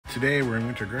Today we're in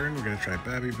Winter Garden. We're gonna try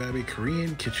BaBbi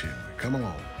Korean Kitchen. Come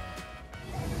along.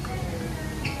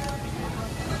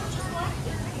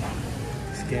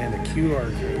 Scan the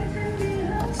QR code.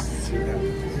 Let's see what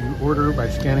happens. You order by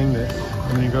scanning this,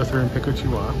 and then you go through and pick what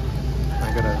you want.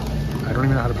 I don't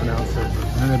even know how to pronounce it.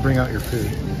 And then they bring out your food.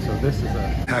 So this is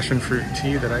a passion fruit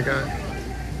tea that I got,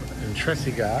 and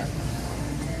Tressie got.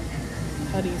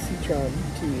 Honey citron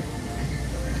tea.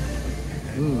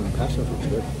 Passion fruit's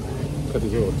good. Got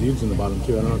these little dudes in the bottom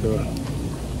too. I don't know what they are.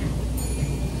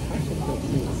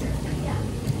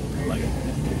 I like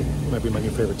it. Might be my new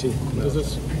favorite tea. What is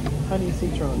this? Honey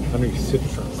citron. Honey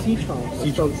citron. Citron.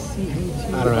 Citron.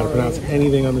 C-E-T-R-O-N. I don't know how to pronounce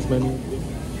anything on this menu.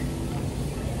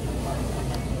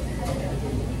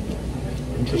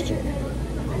 Interesting.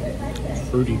 It's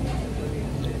fruity.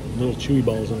 Little chewy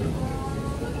balls in it.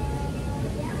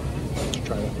 Let's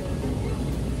try that.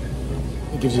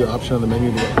 It gives you the option on the menu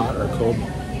to get hot or cold.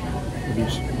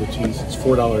 The cheese. It's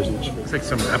 $4 each. It's like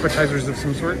some appetizers of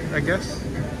some sort, I guess.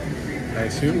 I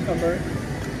assume. Cucumber,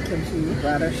 kimchi,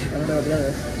 radish. I don't know what the other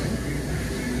is.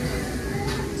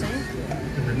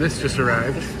 And then this just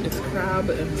arrived. It's crab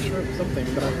and shrimp something,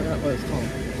 but I forgot what it's called.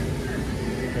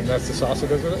 And that's the sauce that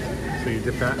goes with it. So you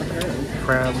dip that.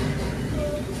 Crab.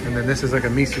 And then this is like a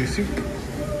miso soup.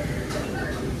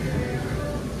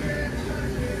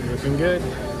 Looking good.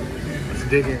 Let's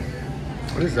dig in.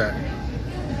 What is that?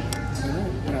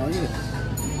 I'll eat it.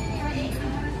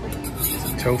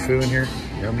 Some tofu in here.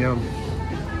 Yum yum.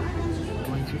 I'm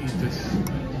going to eat this.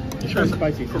 You sure it's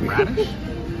spicy? For radish?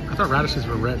 I thought radishes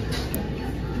were red.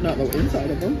 Not the inside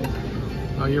of them.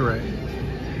 Oh, you're right.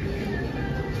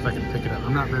 If I can pick it up.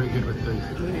 I'm not very good with these.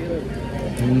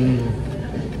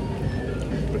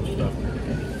 Good stuff.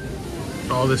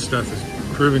 All this stuff is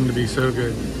proving to be so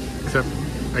good. Except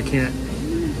I can't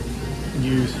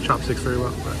use chopsticks very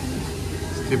well. But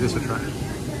let's give this a try.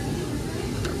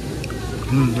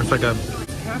 It's like a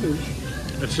Cabbage.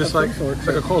 It's just like it's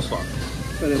like a coleslaw.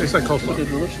 But It's like coleslaw. It's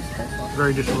a delicious coleslaw.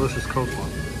 Very delicious coleslaw.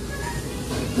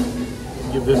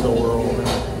 Give this a whirl.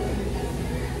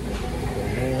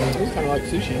 It's kind of like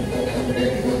sushi.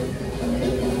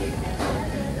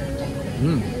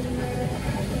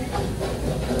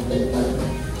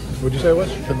 What'd you say it was?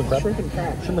 Shrimp and crab? Shrimp and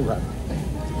crab. Shrimp and crab.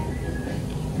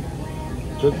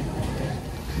 Good.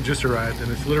 Just arrived and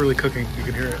it's literally cooking. You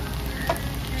can hear it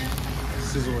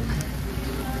sizzling.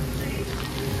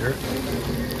 You hear it?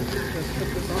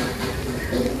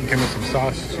 It came with some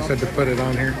sauce. She said to put it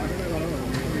on here.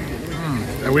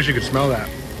 I wish you could smell that.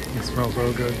 It smells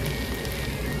so good.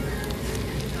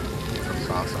 Some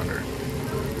sauce under it.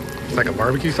 It's like a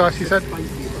barbecue sauce, you said?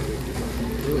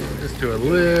 Just do a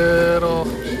little.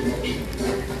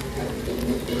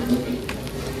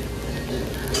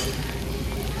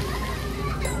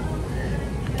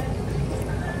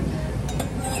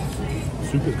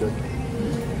 Soup is good.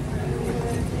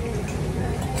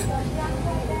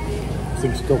 This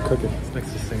thing's still cooking. Let's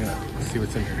mix this thing up. Let's see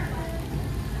what's in here.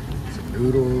 Some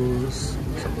noodles,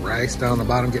 some rice down the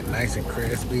bottom, getting nice and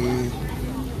crispy.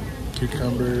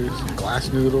 Cucumbers, glass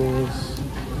noodles.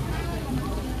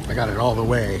 I got it all the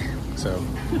way, so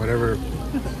whatever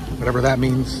that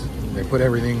means, they put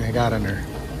everything they got in there.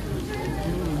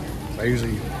 I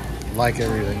usually like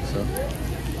everything, so.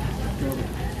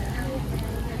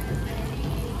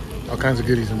 All kinds of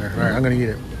goodies in there. All right, I'm gonna eat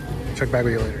it. Check back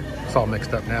with you later. It's all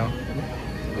mixed up now.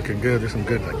 Looking good. There's some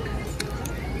good like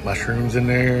mushrooms in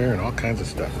there and all kinds of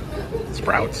stuff.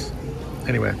 Sprouts.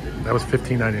 Anyway, that was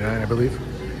 $15.99, I believe.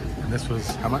 And this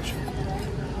was how much?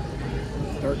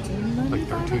 13? Like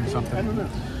 13 something. I don't know.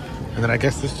 And then I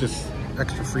guess this is just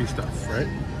extra free stuff, right?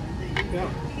 Yeah.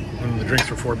 And the drinks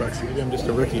were $4. Maybe I'm just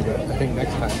a rookie, but I think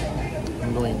next time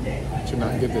I'm going to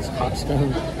not get this hot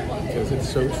stone because it's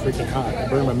so freaking hot. I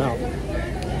burn my mouth.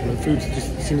 And the food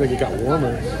just seems like it got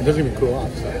warmer. It doesn't even cool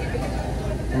off. So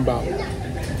I'm about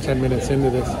 10 minutes into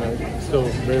this and I still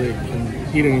barely can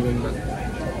eat anything. But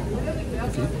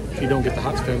if you don't get the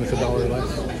hot stone, it's $1 less.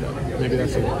 So maybe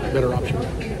that's a better option.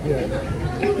 Yeah.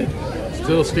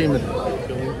 Still steaming.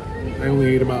 I only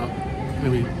ate about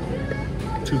maybe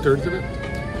 2/3 of it.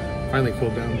 Finally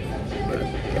cooled down, but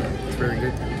it's very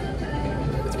good.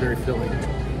 It's very filling.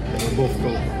 And we're both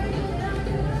full.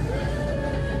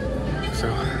 So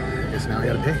I guess now I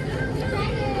gotta pay.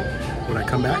 When I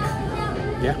come back,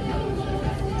 yeah,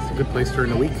 it's a good place during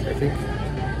the week, I think.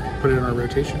 Put it in our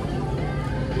rotation.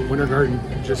 Winter Garden,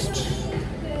 just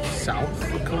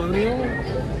south of Colonial.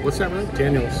 What's that road?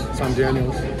 Daniels. It's on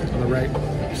Daniels on the right,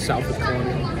 south of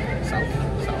Colonial. South.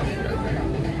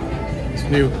 Yeah. It's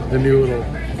new, the new little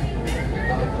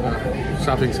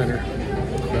shopping center.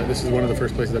 This is one of the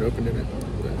first places that opened in it.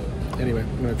 But Anyway,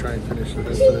 I'm gonna try and finish the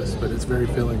rest of this, but it's very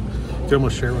filling. You can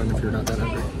almost share one if you're not that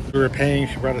hungry. We were paying,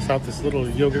 she brought us out this little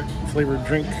yogurt flavored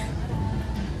drink.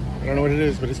 I don't know what it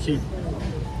is, but it's cute.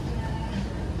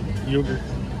 Yogurt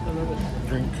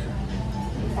drink.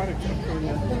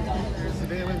 Here's the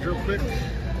damage real quick.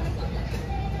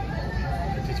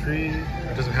 53.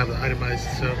 It doesn't have the itemized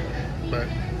stuff, but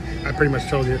I pretty much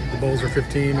told you the bowls are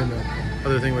 15 and the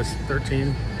other thing was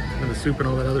 13. And the soup and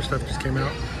all that other stuff just came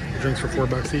out. The drinks were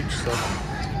 $4 each, so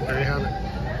there you have it.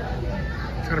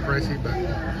 Kind of pricey, but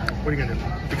what are you gonna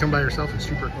do? If you come by yourself, it's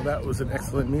cheaper. Well, that was an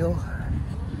excellent meal.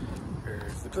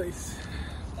 There's the place.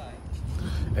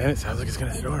 And it sounds like it's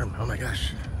gonna storm. Oh my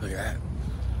gosh, look at that.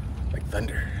 Like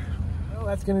thunder. Well,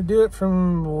 that's gonna do it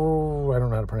from, oh, I don't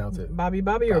know how to pronounce it.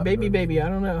 BaBbi or BaBbi, I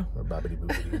don't know. Or BaBbi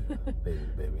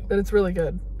BaBbi. But it's really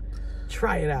good.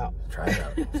 Try it out. Try it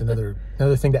out. It's another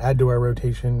thing to add to our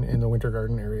rotation in the winter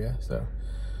garden area. So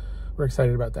we're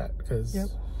excited about that because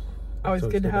always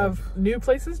good to have new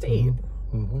places to eat.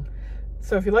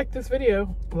 So if you like this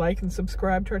video, like and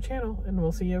subscribe to our channel, and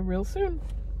we'll see you real soon.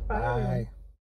 Bye. Bye.